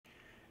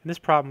In this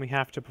problem, we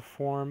have to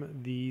perform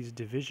these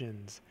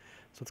divisions.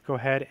 So let's go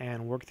ahead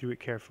and work through it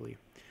carefully.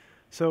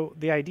 So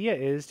the idea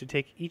is to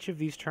take each of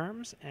these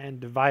terms and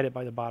divide it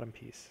by the bottom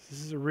piece.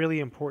 This is a really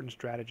important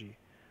strategy.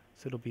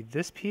 So it'll be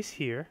this piece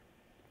here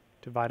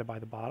divided by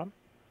the bottom.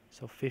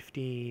 So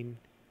 15x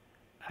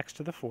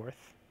to the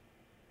fourth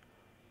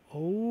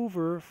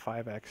over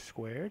 5x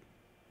squared.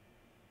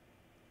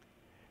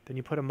 Then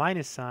you put a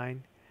minus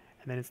sign,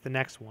 and then it's the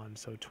next one.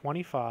 So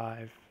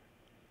 25x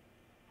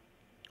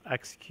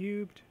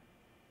cubed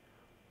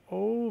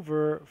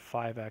over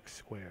 5x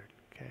squared.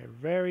 Okay, a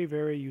very,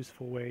 very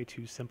useful way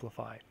to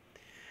simplify.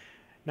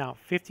 Now,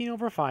 15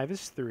 over 5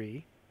 is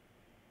 3.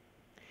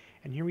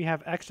 And here we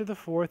have x to the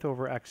fourth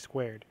over x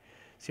squared.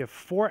 So you have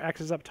 4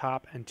 x's up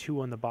top and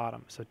 2 on the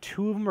bottom. So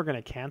 2 of them are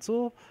going to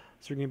cancel,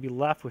 so you're going to be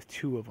left with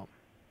 2 of them.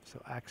 So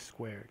x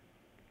squared.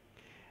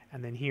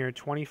 And then here,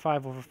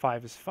 25 over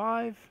 5 is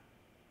 5.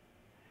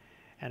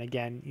 And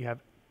again, you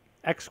have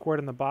x squared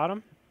on the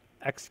bottom,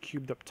 x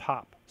cubed up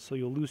top. So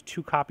you'll lose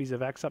 2 copies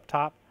of x up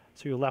top,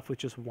 so you're left with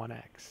just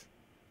 1x.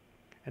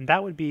 And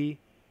that would be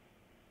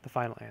the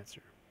final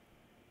answer.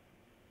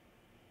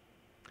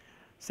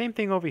 Same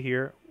thing over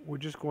here. We're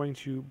just going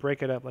to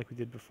break it up like we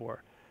did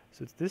before.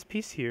 So it's this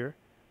piece here,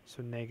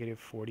 so negative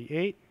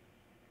 48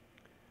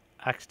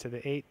 x to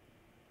the 8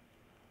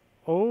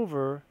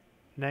 over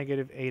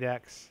negative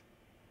 8x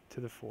to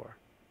the 4.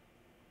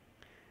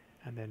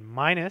 And then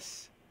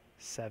minus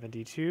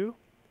 72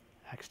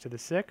 x to the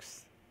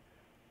 6th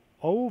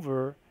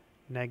over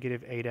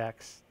negative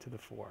 8x to the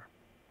 4.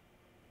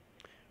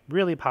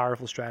 Really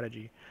powerful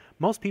strategy.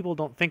 Most people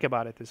don't think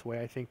about it this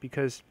way, I think,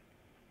 because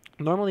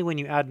normally when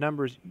you add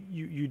numbers,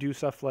 you do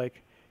stuff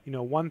like,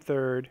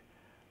 1/3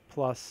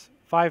 plus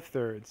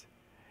 5/3,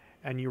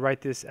 and you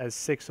write this as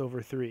 6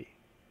 over 3.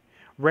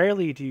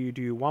 Rarely do you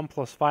do 1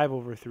 plus 5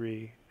 over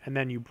 3, and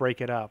then you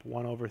break it up,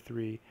 1 over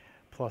 3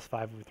 plus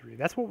 5 over 3.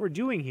 That's what we're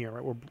doing here,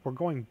 right? We're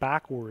going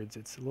backwards.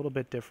 It's a little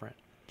bit different.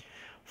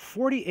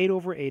 48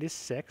 over 8 is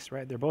 6,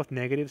 right? They're both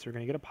negatives, so we're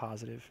going to get a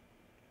positive.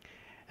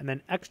 And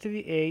then x to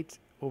the 8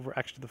 over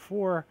x to the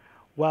 4,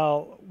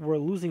 well, we're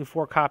losing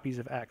 4 copies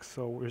of x,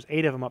 so there's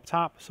 8 of them up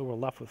top, so we're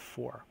left with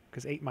 4,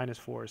 because 8 minus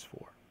 4 is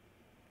 4.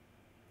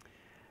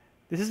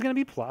 This is going to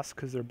be plus,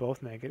 because they're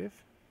both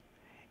negative.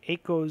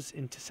 8 goes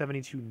into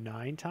 72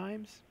 9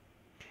 times,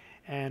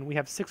 and we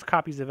have 6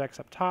 copies of x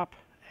up top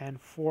and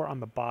 4 on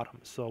the bottom,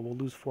 so we'll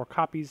lose 4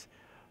 copies,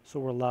 so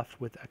we're left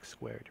with x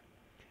squared.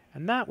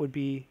 And that would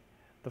be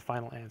the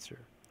final answer.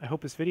 I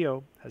hope this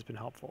video has been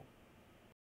helpful.